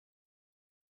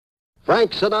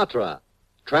Frank Sinatra,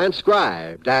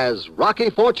 transcribed as Rocky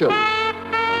Fortune.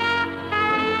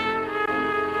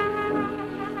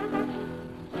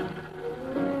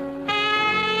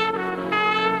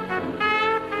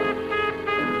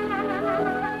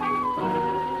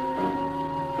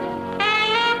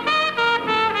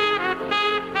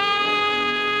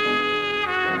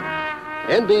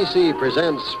 NBC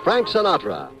presents Frank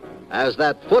Sinatra as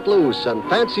that footloose and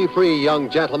fancy-free young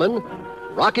gentleman,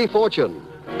 Rocky Fortune.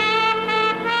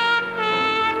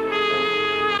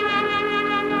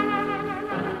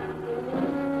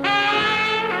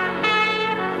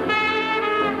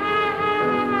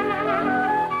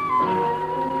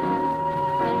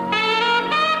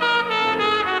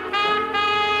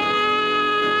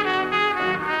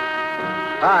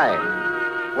 Hi.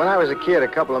 When I was a kid, a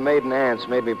couple of maiden aunts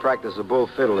made me practice the bull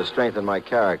fiddle to strengthen my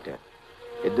character.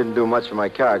 It didn't do much for my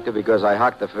character because I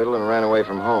hocked the fiddle and ran away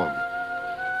from home.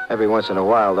 Every once in a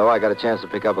while, though, I got a chance to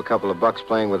pick up a couple of bucks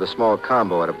playing with a small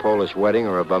combo at a Polish wedding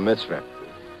or a bar mitzvah.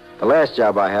 The last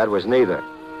job I had was neither.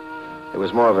 It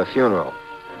was more of a funeral,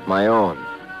 my own.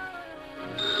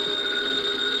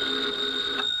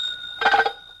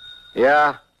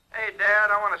 Yeah? Hey, Dad,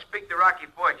 I want to speak to Rocky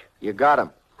Fortune. You got him.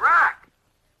 Rock!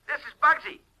 This is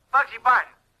Bugsy. Bugsy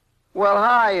Barton. Well,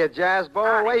 hi, you jazz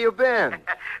boy. Where you been?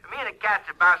 Me and the cats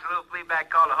are bouncing a little flea bag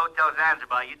called the Hotel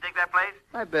Zanzibar. You dig that place?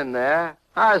 I've been there.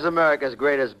 How's America's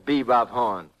greatest bebop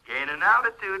horn? Gaining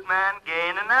altitude, man.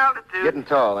 Gaining altitude. Getting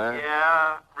tall, huh?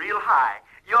 Yeah, real high.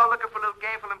 You all looking for a little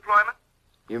gainful employment?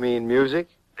 You mean music?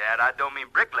 Dad, I don't mean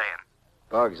bricklaying.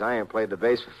 Bugs, I ain't played the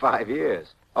bass for 5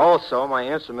 years. Also, my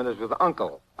instrument is with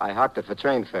Uncle. I hocked it for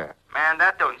train fare. Man,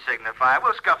 that don't signify.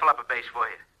 We'll scuffle up a bass for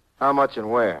you. How much and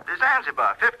where? The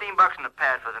Zanzibar. $15 in the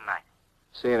pad for the night.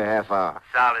 See you in a half hour.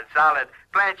 Solid, solid.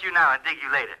 Plant you now and dig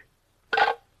you later.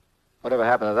 Whatever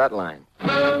happened to that line?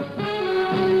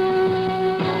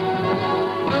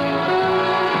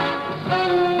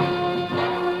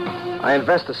 I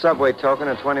invest the subway token,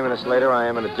 and 20 minutes later, I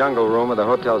am in the jungle room of the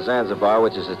Hotel Zanzibar,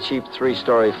 which is a cheap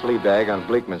 3-story flea bag on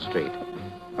Bleakman Street.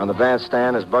 On the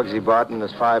bandstand is Bugsy Barton and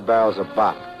his 5 barrels of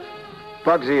bop.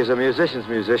 Bugsy is a musician's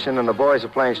musician, and the boys are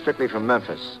playing strictly from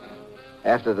Memphis.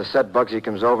 After the set, Bugsy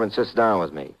comes over and sits down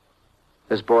with me.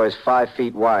 This boy's 5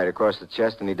 feet wide across the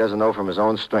chest, and he doesn't know from his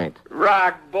own strength.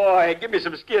 Rock, boy. Give me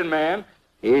some skin, man.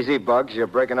 Easy, Bugs. You're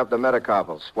breaking up the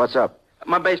metacarpals. What's up?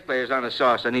 My bass player's on the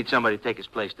sauce. I need somebody to take his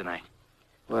place tonight.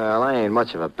 Well, I ain't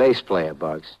much of a bass player,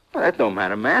 Bugs. Well, that don't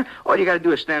matter, man. All you got to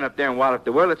do is stand up there and wallop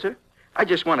the Wurlitzer. I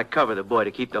just want to cover the boy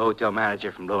to keep the hotel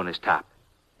manager from blowing his top.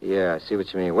 Yeah, I see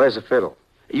what you mean. Where's the fiddle?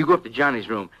 You go up to Johnny's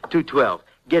room, 212.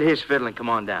 Get his fiddle and come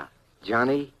on down.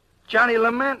 Johnny? Johnny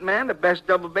Lament, man. The best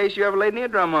double bass you ever laid an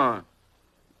eardrum on.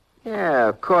 Yeah,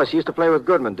 of course. He used to play with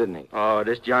Goodman, didn't he? Oh,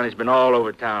 this Johnny's been all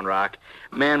over town, Rock.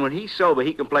 Man, when he's sober,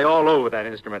 he can play all over that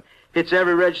instrument. Hits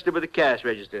every register but the cash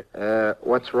register.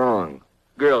 What's wrong?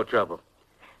 Girl trouble.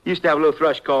 Used to have a little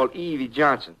thrush called Evie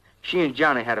Johnson. She and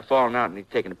Johnny had a falling out, and he'd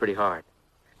taken it pretty hard.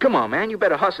 Come on, man. You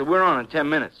better hustle. We're on in 10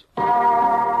 minutes.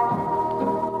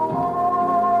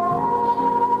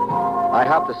 I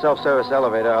hopped the self-service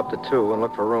elevator up to 2 and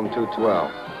looked for room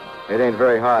 212. It ain't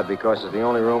very hard because it's the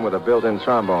only room with a built-in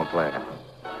trombone player.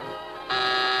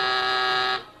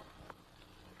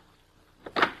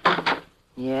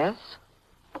 Yes?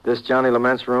 This Johnny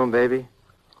Lament's room, baby?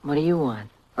 What do you want?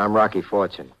 I'm Rocky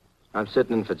Fortune. I'm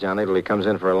sitting in for Johnny till he comes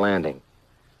in for a landing,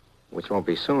 which won't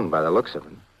be soon by the looks of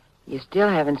him. You still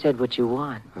haven't said what you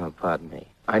want. Oh, pardon me.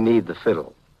 I need the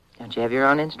fiddle. Don't you have your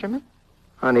own instrument?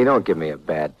 Honey, don't give me a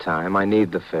bad time. I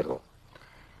need the fiddle.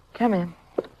 Come in.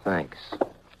 Thanks.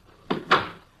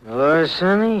 Hello,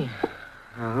 Sonny?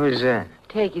 Who's that?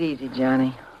 Take it easy,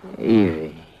 Johnny.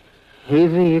 Evie.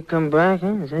 Evie, you come back,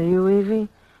 huh? Is that you, Evie?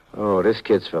 Oh, this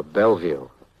kid's for Bellevue.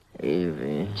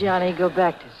 Evie. Johnny, go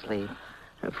back to sleep.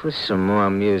 Put some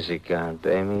more music on,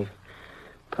 baby.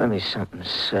 Play me something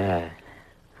sad.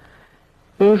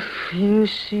 If you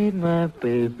see my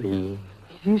baby,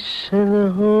 you send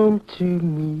her home to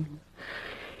me.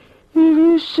 If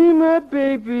you see my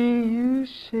baby, you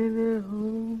send her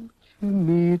home to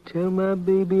me. Tell my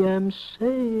baby I'm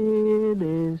sad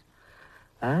as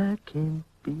I can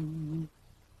be.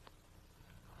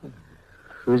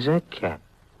 Who's that cat?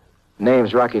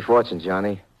 Name's Rocky Fortune,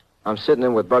 Johnny. I'm sitting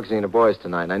in with Bugsy and the boys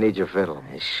tonight, and I need your fiddle.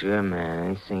 Sure, man.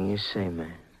 Anything you say,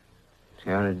 man.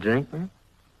 You want a drink, man?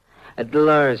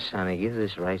 Dolores, honey, give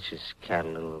this righteous cat a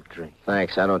little drink.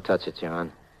 Thanks. I don't touch it,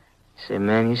 John. Say,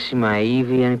 man, you see my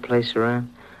Evie any place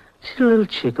around? See a little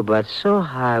chick about so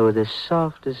high with the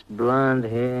softest blonde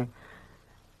hair.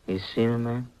 You seen her,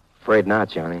 man? Afraid not,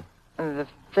 Johnny. The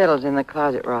fiddle's in the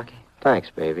closet, Rocky. Thanks,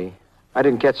 baby. I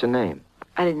didn't catch the name.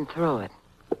 I didn't throw it.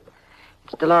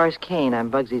 It's Dolores Kane. I'm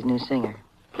Bugsy's new singer.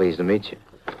 Pleased to meet you.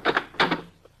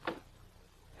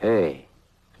 Hey,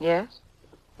 Yes?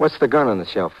 what's the gun on the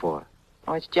shelf for?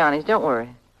 Oh, it's Johnny's. Don't worry.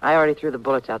 I already threw the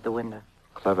bullets out the window.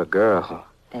 Clever girl.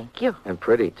 Thank you. And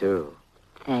pretty, too.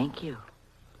 Thank you.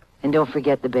 And don't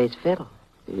forget the bass fiddle.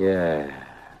 Yeah.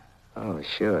 Oh,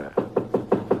 sure.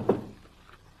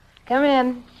 Come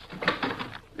in.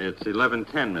 It's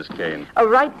 11:10, Miss Kane. Oh,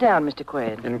 write down, Mr.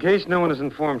 Quaid. In case no one has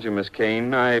informed you, Miss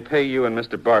Kane, I pay you and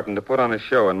Mr. Barton to put on a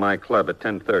show in my club at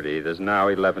 10:30. It is now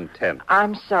 11:10.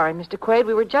 I'm sorry, Mr. Quaid.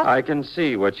 We were just... I can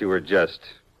see what you were just.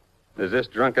 Is this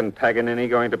drunken Paganini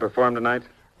going to perform tonight?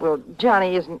 Well,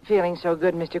 Johnny isn't feeling so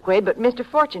good, Mr. Quaid, but Mr.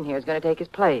 Fortune here is going to take his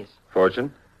place.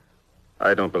 Fortune?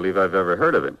 I don't believe I've ever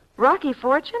heard of him. Rocky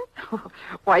Fortune?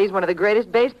 Why, he's one of the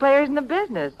greatest bass players in the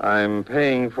business. I'm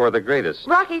paying for the greatest.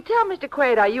 Rocky, tell Mr.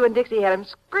 Quaid how you and Dixie had him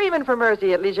screaming for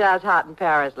mercy at Le Jazz Hot in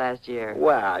Paris last year.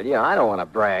 Well, I don't want to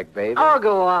brag, baby. Oh,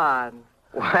 go on.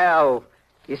 Well,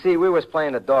 you see, we was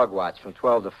playing a dog watch from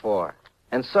 12 to 4.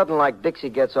 And sudden like Dixie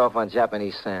gets off on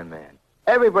Japanese Sandman.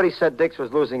 Everybody said Dix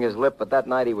was losing his lip, but that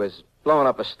night he was blowing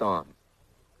up a storm.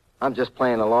 I'm just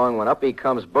playing along when up he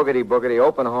comes, boogity-boogity,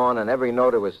 open horn, and every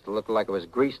note looked like it was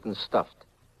greased and stuffed.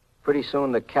 Pretty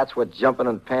soon the cats were jumping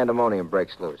and pandemonium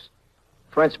breaks loose.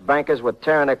 French bankers were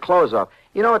tearing their clothes off.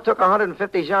 You know, it took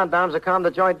 150 gendarmes to calm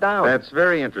the joint down. That's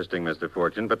very interesting, Mr.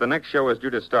 Fortune, but the next show is due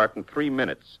to start in 3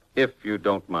 minutes, if you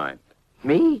don't mind.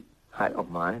 Me? I don't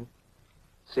mind.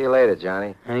 See you later,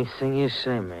 Johnny. Anything you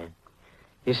say, man.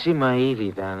 You see my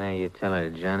Evie down there, you tell her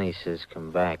Johnny says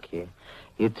come back here.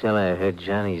 You tell her I heard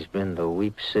Johnny's been to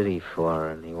Weep City for her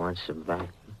and he wants her back.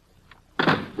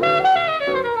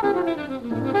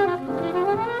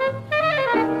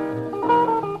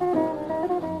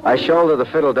 I shoulder the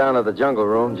fiddle down to the jungle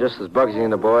room just as Bugsy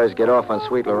and the boys get off on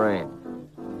Sweet Lorraine.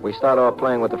 We start off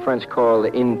playing what the French call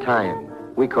in time.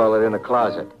 We call it in a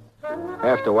closet.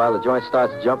 After a while, the joint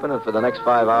starts jumping, and for the next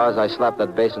 5 hours, I slap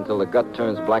that bass until the gut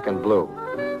turns black and blue.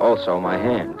 Also, my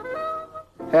hand.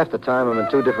 Half the time, I'm in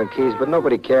 2 different keys, but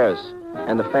nobody cares.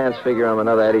 And the fans figure I'm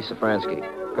another Eddie Safransky,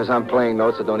 because I'm playing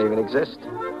notes that don't even exist.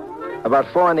 About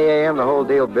 4 in the a.m., the whole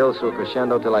deal builds to a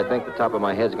crescendo till I think the top of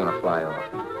my head's going to fly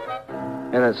off.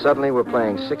 And then suddenly, we're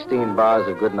playing 16 bars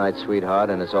of Goodnight,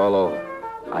 Sweetheart, and it's all over.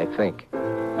 I think.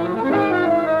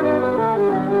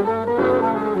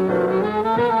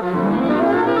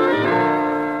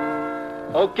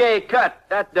 Okay, cut.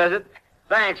 That does it.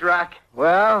 Thanks, Rock.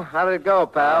 Well, how did it go,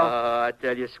 pal? Oh, I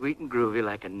tell you, sweet and groovy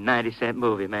like a 90-cent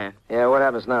movie, man. Yeah, what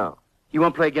happens now? You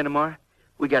want to play again tomorrow?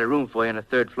 We got a room for you on the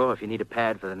 3rd floor if you need a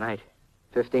pad for the night.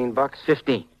 $15?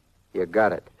 15. You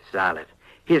got it. Solid.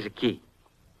 Here's a key.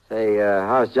 Say,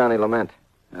 how's Johnny Lament?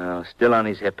 Oh, still on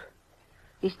his hip.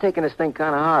 He's taking this thing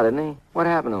kind of hard, isn't he? What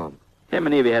happened to him? Him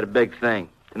and Evie had a big thing.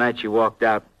 Tonight she walked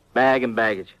out, bag and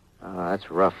baggage. Oh,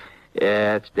 that's rough.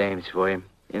 Yeah, that's dames for you.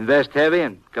 Invest heavy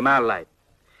and come out light.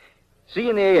 See you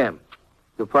in the a.m.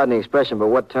 You'll pardon the expression, but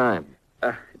what time?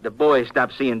 The boys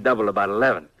stop seeing double about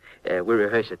 11. We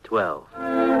rehearse at 12.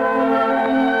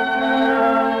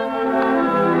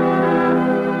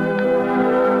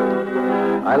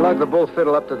 I lug the bull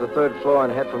fiddle up to the 3rd floor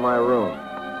and head for my room.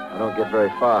 I don't get very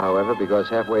far, however, because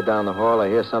halfway down the hall I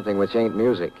hear something which ain't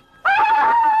music.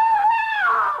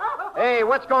 Hey,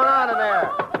 what's going on in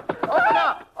there? Open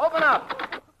up! Open up!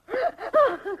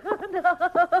 No.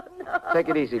 Take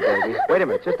it easy, baby. Wait a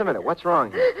minute, just a minute. What's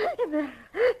wrong here?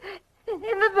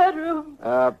 In the bedroom.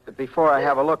 Before I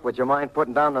have a look, would you mind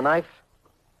putting down the knife?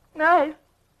 Knife.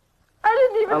 I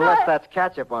didn't even Unless know. that's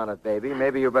ketchup on it, baby.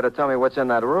 Maybe you better tell me what's in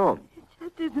that room.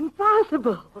 It isn't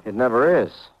possible. It never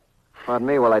is. Pardon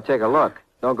me while I take a look.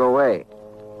 Don't go away.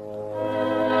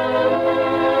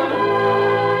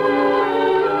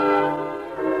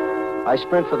 I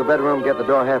sprint for the bedroom, get the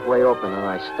door halfway open, and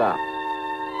I stop.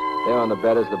 There on the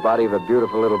bed is the body of a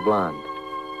beautiful little blonde.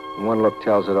 And one look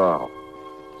tells it all.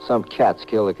 Some cats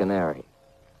killed the canary.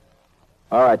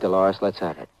 All right, Dolores, let's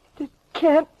have it. It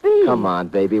can't be. Come on,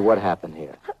 baby. What happened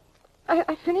here?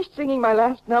 I finished singing my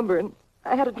last number, and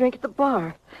I had a drink at the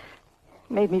bar.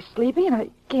 It made me sleepy, and I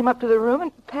came up to the room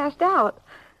and passed out.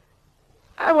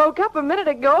 I woke up a minute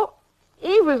ago.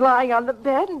 Eve was lying on the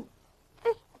bed, and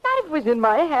this knife was in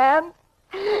my hand.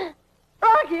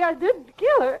 Rocky, I didn't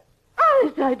kill her.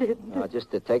 Honest, I didn't. No,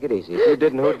 just take it easy. If you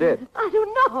didn't, who did? I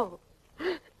don't know.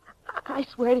 I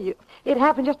swear to you, it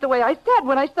happened just the way I said.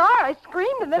 When I saw her, I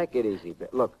screamed, and then... Take it easy.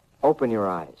 Look, open your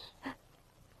eyes.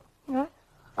 What?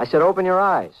 I said open your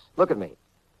eyes. Look at me.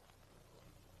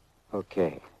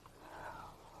 Okay.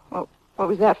 Well, what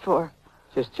was that for?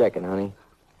 Just checking, honey.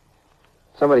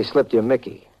 Somebody slipped you a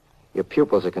Mickey. Your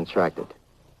pupils are contracted.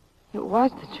 It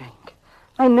was the drink.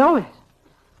 I know it.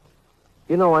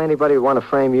 You know why anybody would want to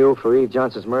frame you for Eve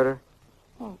Johnson's murder?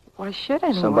 Well, why should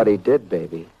anyone? Somebody did,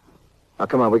 baby. Now,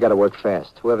 come on, we got to work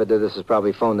fast. Whoever did this has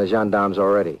probably phoned the gendarmes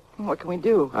already. What can we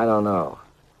do? I don't know.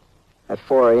 At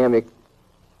 4 a.m., you...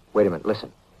 Wait a minute,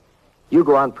 listen. You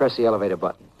go out and press the elevator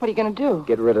button. What are you going to do?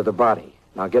 Get rid of the body.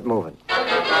 Now, get moving.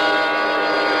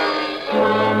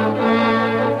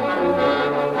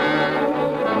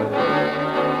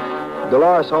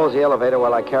 Dolores holds the elevator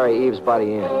while I carry Eve's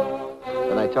body in.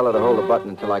 Then I tell her to hold the button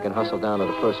until I can hustle down to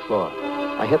the first floor.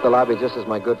 I hit the lobby just as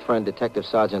my good friend, Detective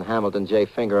Sergeant Hamilton J.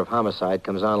 Finger of Homicide,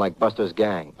 comes on like Buster's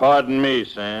gang. Pardon me,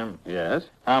 Sam. Yes?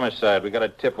 Homicide. We got a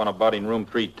tip on a body in room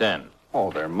 310. Oh,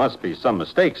 there must be some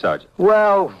mistake, Sergeant.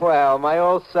 Well, my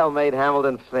old cellmate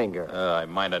Hamilton Finger. I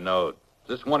might have known.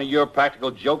 Is this one of your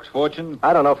practical jokes, Fortune?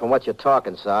 I don't know from what you're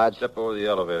talking, Sarge. Step over the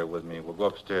elevator with me. We'll go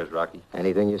upstairs, Rocky.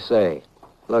 Anything you say.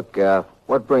 Look,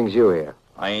 what brings you here?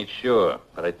 I ain't sure,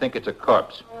 but I think it's a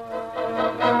corpse.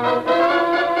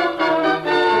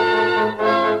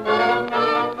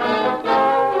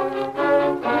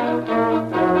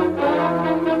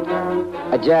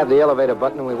 I jab the elevator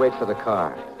button and we wait for the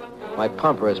car. My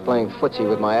pumper is playing footsie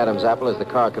with my Adam's apple as the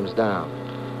car comes down.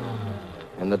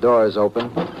 And the door is open.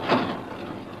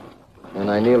 And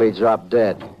I nearly drop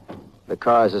dead. The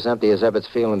car is as empty as Ebbets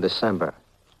Field in December.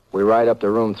 We ride up to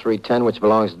room 310, which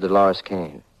belongs to Dolores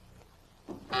Kane.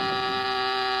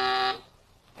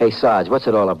 Hey, Sarge, what's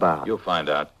it all about? You'll find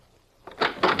out.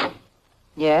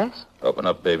 Yes? Open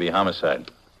up, baby.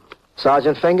 Homicide.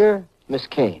 Sergeant Finger, Miss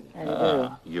Kane.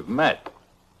 You've met.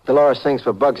 Dolores sings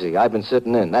for Bugsy. I've been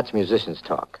sitting in. That's musicians'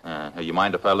 talk. You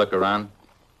mind if I look around?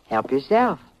 Help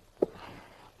yourself.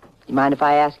 You mind if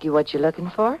I ask you what you're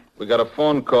looking for? We got a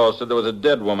phone call, said there was a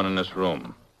dead woman in this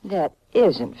room. That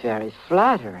isn't very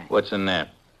flattering. What's in there?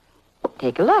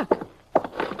 Take a look.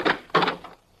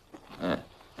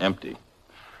 Empty.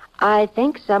 I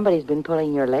think somebody's been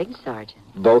pulling your legs, Sergeant.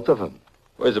 Both of them.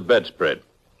 Where's the bedspread?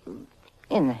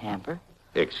 In the hamper.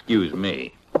 Excuse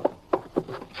me.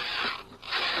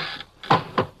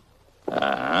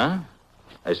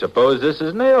 I suppose this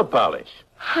is nail polish.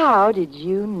 How did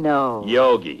you know?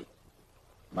 Yogi.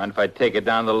 Mind if I take it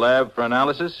down to the lab for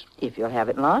analysis? If you'll have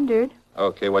it laundered.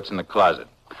 Okay, what's in the closet?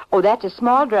 Oh, that's a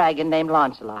small dragon named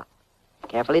Lancelot.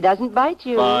 Careful he doesn't bite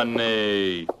you.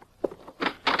 Funny.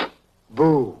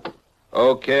 Boo.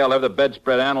 Okay, I'll have the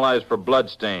bedspread analyzed for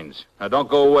bloodstains. Now, don't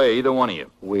go away, either one of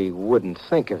you. We wouldn't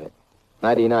think of it.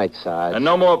 Nighty-night, Sarge. And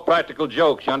no more practical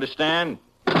jokes, you understand?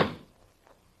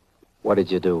 What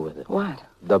did you do with it? What?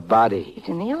 The body. It's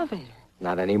in the elevator.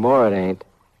 Not anymore, it ain't.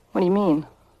 What do you mean?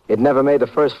 It never made the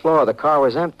first floor. The car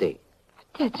was empty.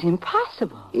 That's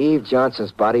impossible. Eve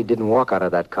Johnson's body didn't walk out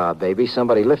of that car, baby.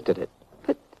 Somebody lifted it.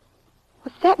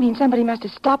 What's that mean? Somebody must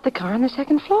have stopped the car on the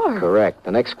second floor. Correct.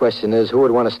 The next question is, who would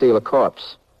want to steal a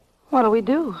corpse? What'll we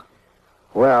do?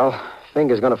 Well,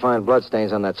 Finger's going to find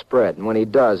bloodstains on that spread. And when he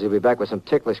does, he'll be back with some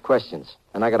ticklish questions.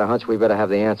 And I got a hunch we better have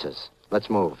the answers. Let's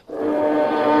move.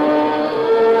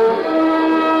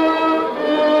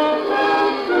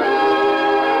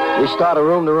 We start a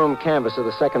room-to-room canvass of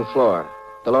the second floor.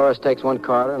 Dolores takes one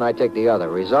card and I take the other.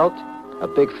 Result? A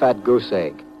big fat goose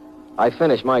egg. I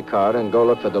finish my card and go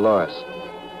look for Dolores.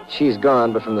 She's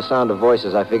gone, but from the sound of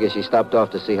voices, I figure she stopped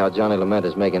off to see how Johnny Lament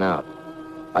is making out.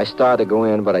 I started to go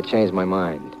in, but I changed my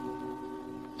mind.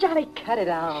 Johnny, cut it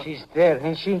out. She's dead,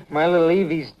 ain't she? My little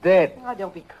Evie's dead. Oh,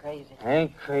 don't be crazy. I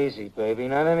ain't crazy, baby.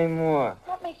 Not anymore.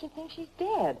 What makes you think she's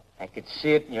dead? I could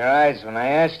see it in your eyes when I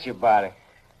asked you about it.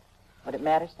 Would it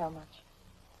matter so much?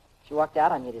 She walked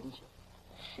out on you, didn't she?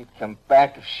 She'd come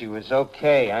back if she was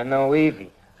okay. I know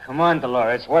Evie. Come on,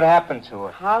 Dolores. What happened to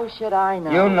her? How should I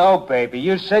know? You know, baby.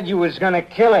 You said you was going to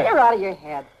kill her. You're out of your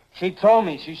head. She told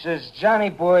me. She says, Johnny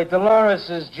boy, Dolores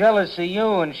is jealous of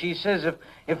you, and she says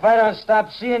if I don't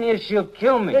stop seeing you, she'll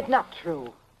kill me. It's not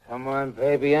true. Come on,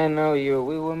 baby. I know you.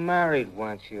 We were married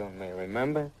once, you and me,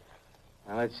 remember?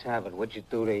 Now, let's have it. What'd you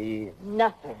do to Eve?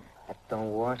 Nothing. That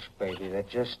don't wash, baby. That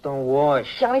just don't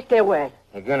wash. Johnny, stay away.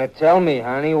 You're going to tell me,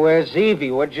 honey. Where's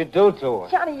Evie? What'd you do to her?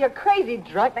 Johnny, you're crazy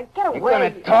drunk. Now get away. You're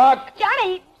going to talk?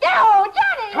 Johnny! No!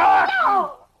 Johnny! Talk!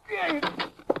 No!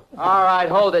 All right,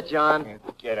 hold it, John.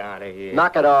 Get out of here.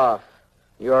 Knock it off.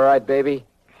 You all right, baby?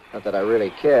 Not that I really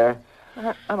care.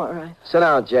 I'm all right. Sit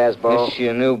down, Jazzbo. This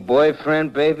your new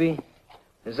boyfriend, baby?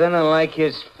 'Cause I don't like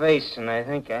his face, and I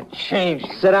think I changed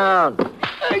him. Sit down.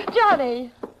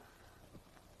 Johnny!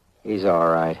 He's all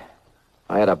right.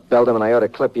 I had to belt him, and I ought to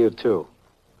clip you, too.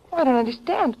 I don't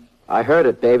understand. I heard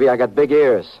it, baby. I got big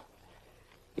ears.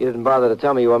 You didn't bother to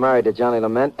tell me you were married to Johnny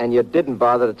Lament, and you didn't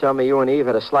bother to tell me you and Eve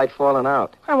had a slight falling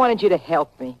out. I wanted you to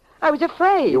help me. I was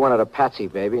afraid. You wanted a patsy,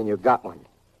 baby, and you got one.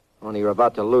 Only you're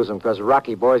about to lose him because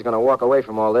Rocky Boy's going to walk away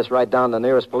from all this right down to the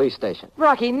nearest police station.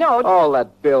 Rocky, no. All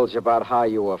that bilge about how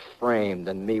you were framed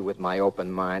and me with my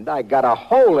open mind. I got a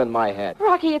hole in my head.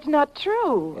 Rocky, it's not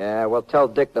true. Yeah, well, tell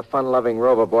Dick the fun-loving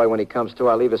Rover Boy when he comes to,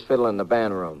 I'll leave his fiddle in the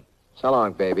band room. So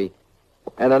long, baby.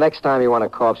 And the next time you want a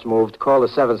corpse moved, call the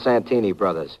Seven Santini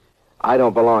brothers. I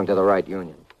don't belong to the right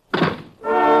union.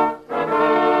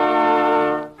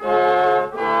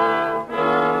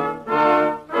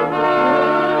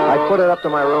 I put it up to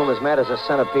my room as mad as a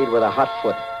centipede with a hot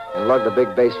foot and lugged the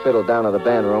big bass fiddle down to the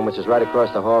band room, which is right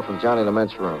across the hall from Johnny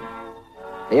Lament's room.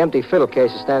 The empty fiddle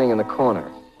case is standing in the corner.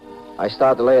 I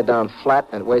start to lay it down flat,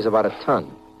 and it weighs about a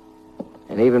ton.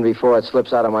 And even before it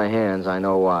slips out of my hands, I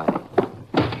know why.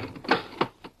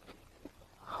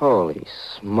 Holy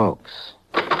smokes.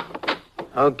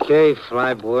 Okay,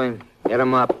 Flyboy. Get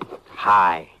him up.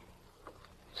 High.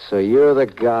 So you're the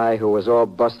guy who was all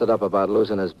busted up about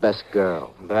losing his best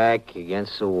girl. Back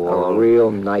against the A wall.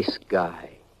 real nice guy.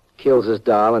 Kills his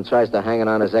doll and tries to hang it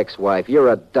on his ex-wife.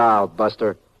 You're a doll,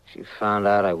 Buster. She found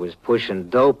out I was pushing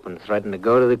dope and threatened to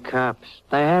go to the cops.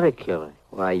 I had to kill her.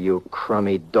 Why, you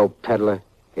crummy dope peddler.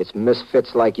 It's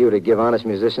misfits like you to give honest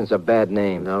musicians a bad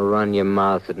name. Don't run your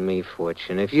mouth at me,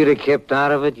 Fortune. If you'd have kept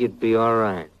out of it, you'd be all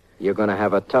right. You're going to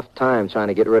have a tough time trying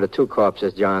to get rid of two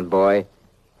corpses, John boy.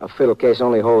 A fiddle case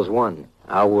only holds one.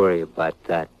 I'll worry about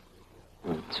that.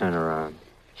 Turn around.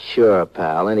 Sure,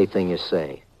 pal. Anything you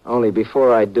say. Only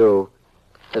before I do,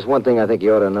 there's one thing I think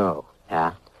you ought to know.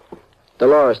 Yeah?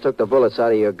 Dolores took the bullets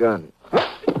out of your gun.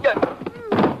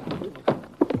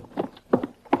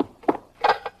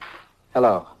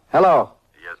 Hello. Hello.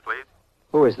 Yes, please?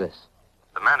 Who is this?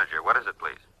 The manager. What is it,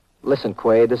 please? Listen,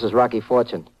 Quaid, this is Rocky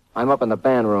Fortune. I'm up in the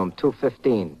band room,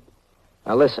 215.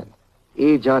 Now listen,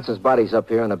 Eve Johnson's body's up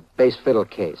here in a bass fiddle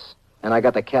case. And I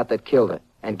got the cat that killed her.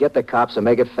 And get the cops and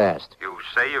make it fast. You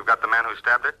say you've got the man who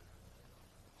stabbed her?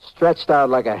 Stretched out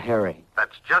like a herring.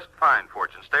 That's just fine,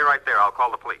 Fortune. Stay right there. I'll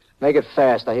call the police. Make it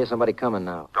fast. I hear somebody coming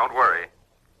now. Don't worry.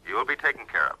 You'll be taken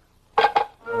care of.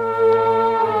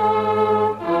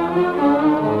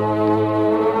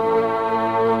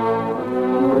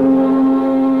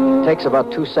 It takes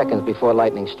about 2 seconds before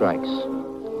lightning strikes.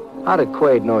 How did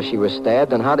Quaid know she was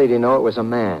stabbed, and how did he know it was a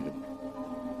man?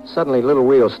 Suddenly, little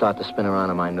wheels start to spin around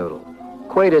in my noodle.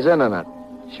 Quaid is in on it.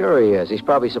 Sure he is. He's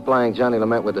probably supplying Johnny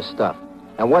Lament with the stuff.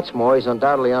 And what's more, he's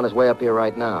undoubtedly on his way up here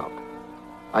right now.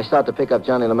 I start to pick up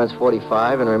Johnny Lament's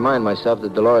 .45 and remind myself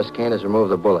that Dolores Kane has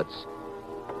removed the bullets.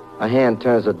 A hand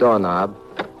turns the doorknob,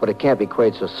 but it can't be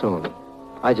Quaid so soon.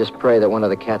 I just pray that one of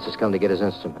the cats has come to get his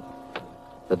instrument.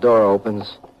 The door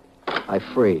opens. I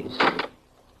freeze.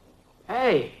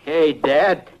 Hey,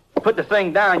 Dad. Put the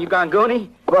thing down, you gone goony?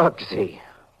 Bugsy.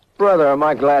 Brother, am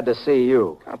I glad to see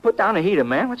you. Put down the heater,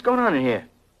 man. What's going on in here?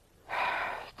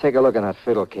 Take a look in that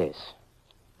fiddle case.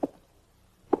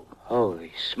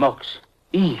 Holy smokes.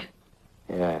 Eve.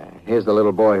 Yeah, here's the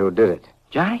little boy who did it.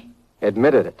 Johnny?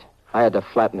 Admitted it. I had to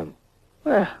flatten him.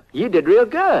 Well, you did real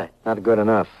good. Not good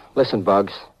enough. Listen,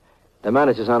 Bugs. The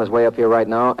manager's on his way up here right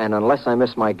now, and unless I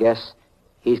miss my guess,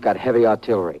 he's got heavy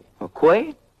artillery. Well,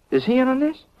 Quaid? Is he in on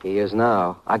this? He is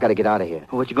now. I gotta get out of here.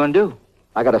 What you gonna do?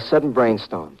 I got a sudden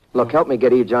brainstorm. Look, help me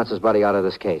get Eve Johnson's body out of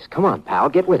this case. Come on, pal.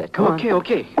 Get with it. Come on.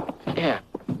 Okay. Yeah.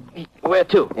 Where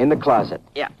to? In the closet.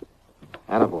 Yeah.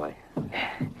 Attaboy.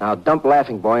 Now dump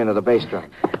Laughing Boy into the bass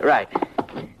drum. Right.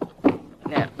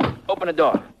 Now, open the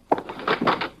door.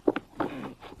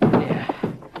 Yeah.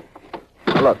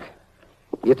 Look,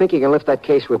 you think you can lift that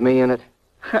case with me in it?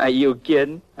 Are you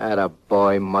kidding?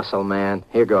 Attaboy, muscle man.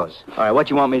 Here goes. All right, what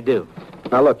you want me to do?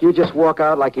 Now, look, you just walk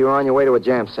out like you're on your way to a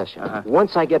jam session.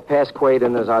 Once I get past Quaid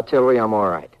and his artillery, I'm all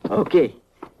right. Okay.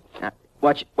 Now,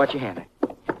 watch your hand.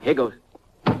 Here goes.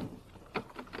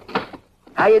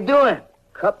 How you doing?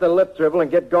 Cut the lip dribble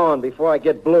and get going before I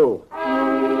get blue.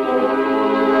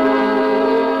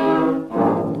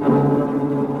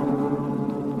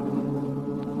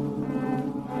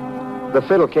 The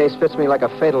fiddle case fits me like a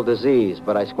fatal disease,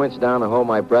 but I squinch down and hold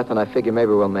my breath, and I figure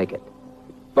maybe we'll make it.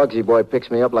 Bugsy Boy picks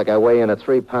me up like I weigh in at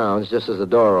 3 pounds just as the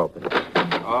door opens.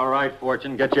 All right,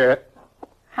 Fortune, get your...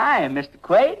 Hi, Mr.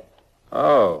 Quaid.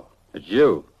 Oh, it's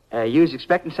you. You was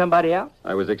expecting somebody else?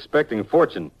 I was expecting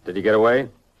Fortune. Did he get away?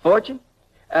 Fortune?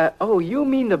 You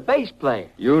mean the bass player?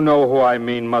 You know who I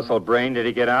mean, muscle brain. Did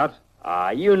he get out?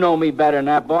 You know me better than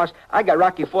that, boss. I got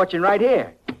Rocky Fortune right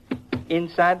here.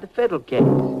 Inside the fiddle case.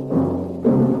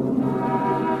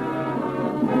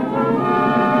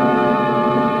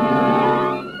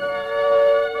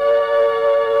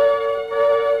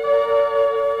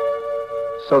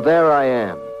 So there I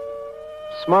am.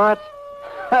 Smart?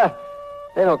 Ha!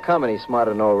 They don't come any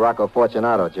smarter than old Rocco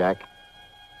Fortunato, Jack.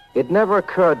 It never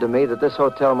occurred to me that this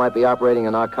hotel might be operating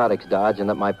a narcotics dodge and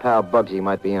that my pal Bugsy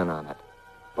might be in on it.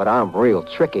 But I'm real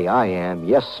tricky, I am.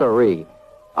 Yes, sirree.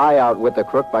 I outwit the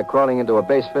crook by crawling into a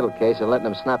bass fiddle case and letting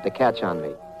him snap the catch on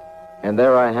me. And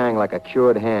there I hang like a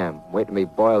cured ham, waiting to be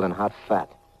boiled in hot fat.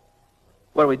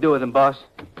 What do we do with him, boss?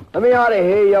 Let me out of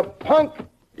here, you punk!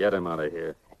 Get him out of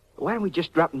here. Why don't we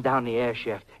just drop him down the air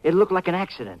shaft? It'll look like an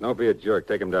accident. Don't be a jerk.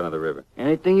 Take him down to the river.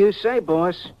 Anything you say,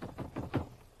 boss.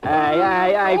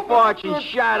 Hey, Fortune,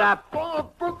 shut up.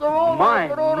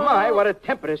 My, what a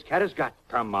temper this cat has got.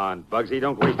 Come on, Bugsy.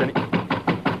 Don't waste any...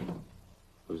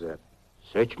 Who's that?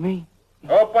 Search me?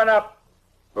 Open up.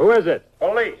 Who is it?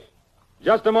 Police.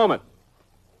 Just a moment.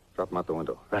 Drop him out the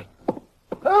window. Right.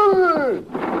 Open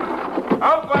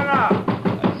up.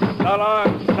 So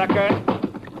long, sucker.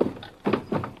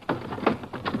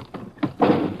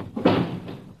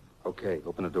 Okay,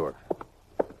 open the door.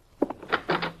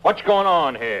 What's going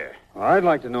on here? I'd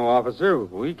like to know, officer.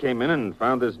 We came in and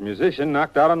found this musician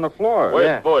knocked out on the floor.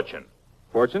 Where's Fortune?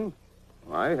 Fortune?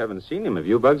 I haven't seen him. Have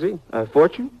you, Bugsy?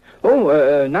 Fortune?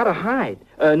 Oh, not a hide,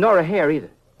 nor a hair either.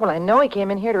 Well, I know he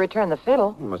came in here to return the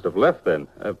fiddle. He must have left then.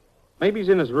 Maybe he's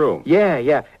in his room.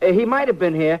 Yeah. He might have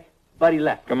been here, but he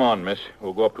left. Come on, miss.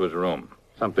 We'll go up to his room.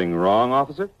 Something wrong,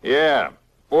 officer? Yeah.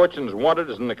 Fortune's wanted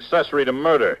as an accessory to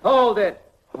murder. Hold it.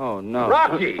 Oh, no.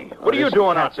 Rocky, what are you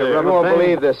doing out You there? won't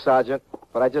believe this, Sergeant,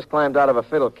 but I just climbed out of a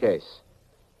fiddle case.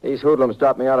 These hoodlums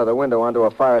dropped me out of the window onto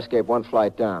a fire escape one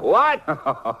flight down. What?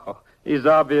 He's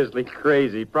obviously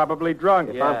crazy, probably drunk.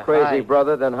 If I'm crazy, hi.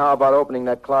 brother, then how about opening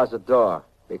that closet door?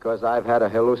 Because I've had a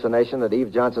hallucination that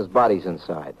Eve Johnson's body's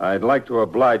inside. I'd like to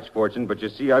oblige, Fortune, but you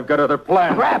see, I've got other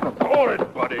plans. Grab him. Hold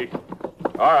it, buddy.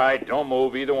 All right, don't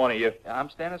move, either one of you. I'm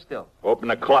standing still. Open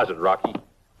the closet, Rocky.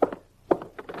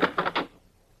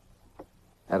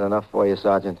 That enough for you,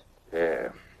 Sergeant? Yeah.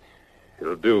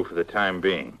 It'll do for the time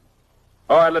being.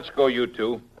 All right, let's go, you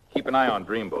two. Keep an eye on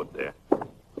Dreamboat there.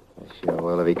 Sure,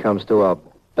 well, if he comes to, I'll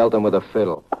belt him with a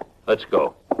fiddle. Let's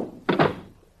go.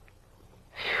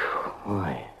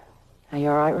 Boy, Are you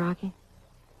all right, Rocky?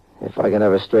 if I can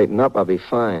ever straighten up, I'll be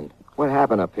fine. What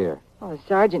happened up here? Well, the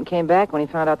sergeant came back when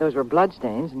he found out those were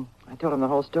bloodstains, and I told him the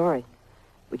whole story.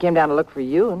 We came down to look for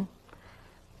you, and,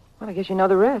 well, I guess you know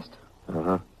the rest.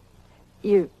 Uh-huh.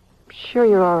 You sure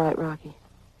you're all right, Rocky?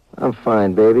 I'm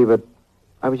fine, baby, but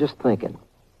I was just thinking.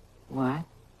 What?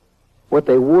 What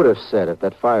they would have said if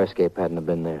that fire escape hadn't have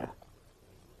been there.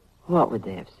 What would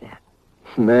they have said?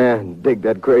 Man, dig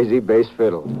that crazy bass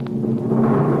fiddle.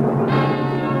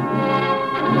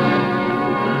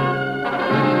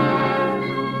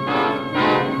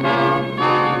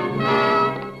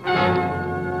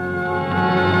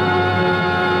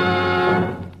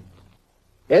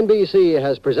 NBC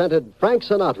has presented Frank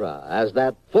Sinatra as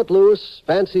that footloose,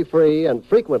 fancy-free, and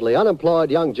frequently unemployed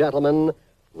young gentleman,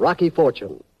 Rocky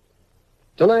Fortune.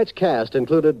 Tonight's cast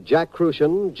included Jack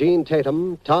Crucian, Gene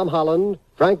Tatum, Tom Holland,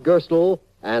 Frank Gerstle,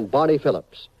 and Barney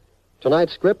Phillips.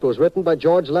 Tonight's script was written by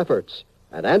George Lefferts,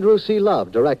 and Andrew C.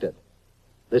 Love directed.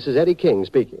 This is Eddie King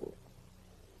speaking.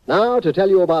 Now, to tell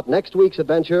you about next week's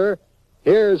adventure,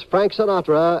 here's Frank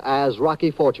Sinatra as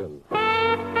Rocky Fortune.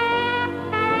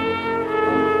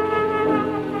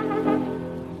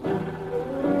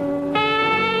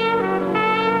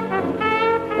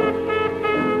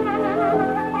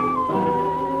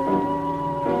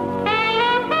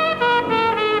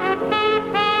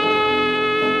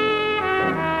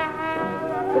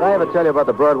 Did I ever tell you about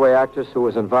the Broadway actress who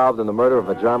was involved in the murder of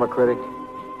a drama critic?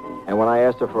 And when I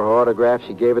asked her for her autograph,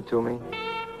 she gave it to me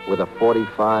with a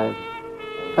 .45.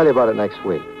 Tell you about it next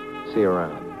week. See you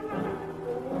around.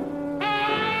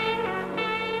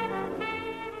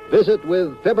 Visit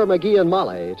with Fibber McGee and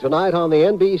Molly tonight on the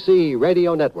NBC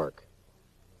Radio Network.